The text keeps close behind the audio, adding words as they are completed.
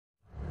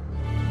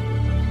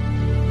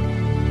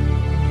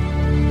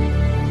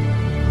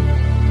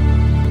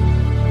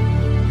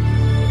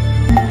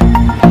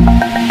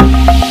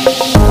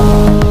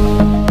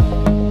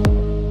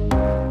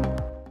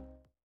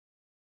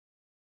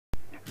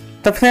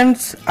तो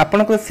फ्रेंड्स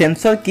आपण को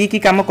सेंसर की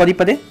काम करि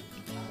पारे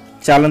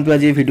चलतु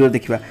आज वीडियो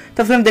देखा।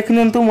 तो फ्रेंड्स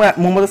देखिए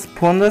मोर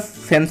फोन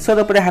सेंसर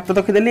उपर हाथ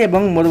रखिदेली और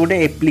मोर गोटे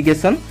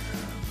एप्लिकेशन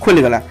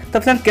खोलीगला। तो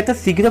फ्रेंड्स केते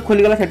शीघ्र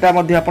खोलीगला सेटा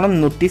आप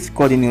नोटिस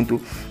करनी।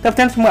 तो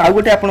फ्रेंड्स मुझे आउ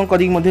गोटे आपको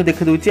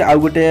देखी दूसरी आउ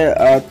गोटे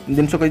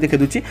जिनस कर देखी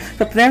दूसरी।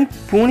 तो फ्रेंड्स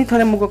पुणी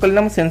थे मुझे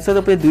कल सेंसर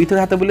उपर 2 थर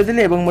हाथ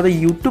बुलेदेली और मोर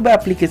यूट्यूब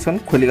एप्लिकेशन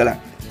खोलीगला।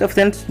 तो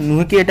फ्रेंड्स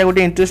नुहे कि एटा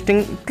गोटे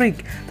इंटरेस्टिंग ट्रिक।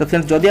 तो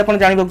फ्रेंड्स जदि आप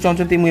जानवा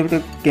चाहते मुझे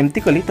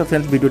केमती कली तो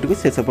फ्रेंड्स वीडियो को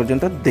शेष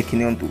पर्यंत देखि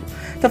नियंतु।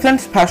 तो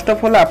फ्रेंड्स फर्स्ट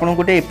ऑफ ऑल आपन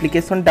गोटे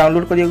एप्लिकेशन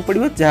डाउनलोड करिया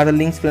पड़िबो जार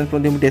लिंक्स फ्रेंड्स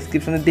मध्ये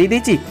डिस्क्रिप्शन में दे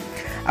देछि।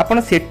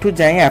 आपन सेठू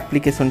जाए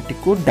एप्लिकेशन टी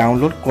को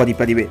डाउनलोड करि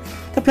परिबे।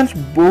 तो फ्रेंड्स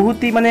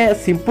बहुत ही माने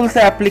सिंपल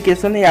से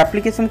एप्लिकेशन। ये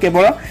एप्लिकेशन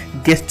केवल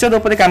गेस्चर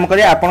ऊपर काम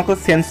करे। आपन को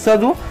सेंसर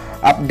रु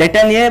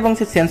डेटा निए और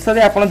से सेंसर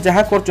रे आपन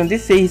जहा करचंती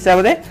से हिसाब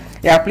रे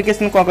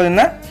एप्लिकेशन कौन करे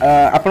ना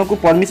आपन को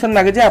परमिशन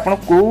मागे जे आपन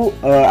को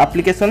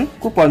एप्लिकेशन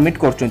को परमिट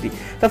करचंती।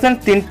 तो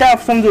फ्रेंड्स 3टा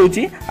ऑप्शन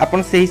रोची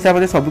आपन से हिसाब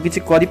रे सब किछि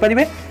करि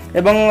परिबे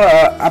एवं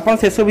आपन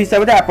से सब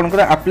हिसाब रे आपन को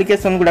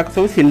एप्लिकेशन गुडा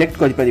सब सिलेक्ट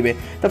करि परिबे।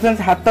 तो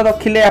फ्रेंड्स हाथ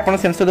रखिले आपन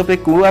सेंसर ऊपर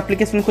को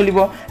एप्लिकेशन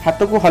खोलिबो,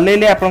 हाथ को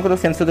हलेले आपन को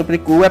सेंसर ऊपर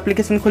को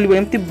एप्लिकेशन खोलिबो।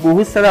 एमती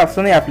बहुत सारा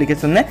ऑप्शन है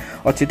एप्लिकेशन में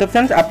अछि। तो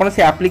फ्रेंड्स आपन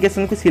से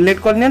एप्लिकेशन को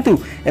सिलेक्ट कर नियंतु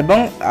एवं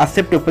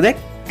एक्सेप्ट ऊपर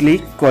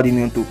क्लिक कर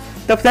नियंतु।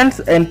 तो फ्रेंड्स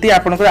एमती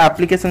आपनकर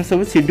एप्लिकेशन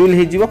सब शेड्यूल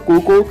हो जिवो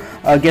को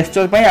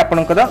गेस्चर पई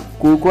आपनकर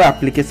को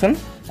एप्लिकेशन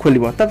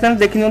खोलिबो। तो फ्रेंड्स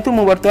देखि नियंतु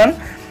मु वर्तमान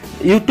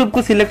यूट्यूब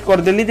को सिलेक्ट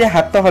कर देली जे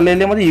हाथ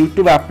हलेले मोर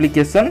यूट्यूब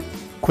एप्लिकेशन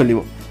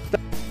खोलिबो।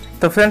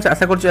 तो फ्रेंड्स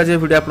आशा करछु आज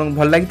वीडियो आपन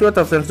भल लागितो।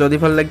 तो फ्रेंड्स जदि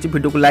भल लागि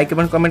वीडियो को लाइक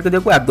एवं कमेंट कर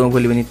दियो को आदौ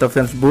भूलिबेनी। तो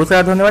फ्रेंड्स बहुत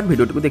सारा धन्यवाद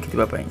वीडियो को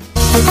देखिथिबा पई।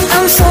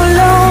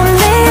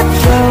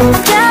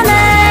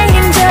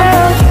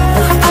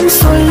 I'm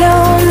so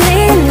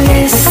lonely,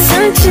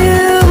 listen to